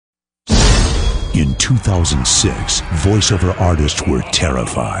In 2006, voiceover artists were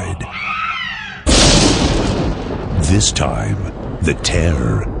terrified. This time, the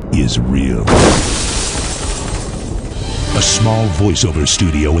terror is real. A small voiceover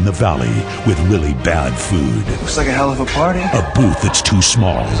studio in the valley with really bad food. Looks like a hell of a party. A booth that's too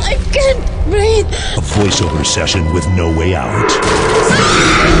small. I can't breathe. A voiceover session with no way out.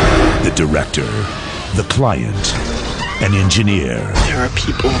 The director, the client, an engineer. There are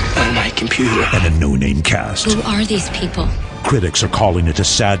people on my computer. And a no-name cast. Who are these people? Critics are calling it a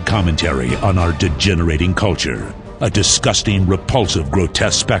sad commentary on our degenerating culture. A disgusting, repulsive,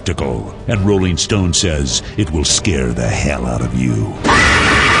 grotesque spectacle. And Rolling Stone says it will scare the hell out of you.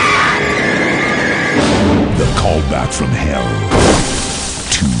 The Callback from Hell.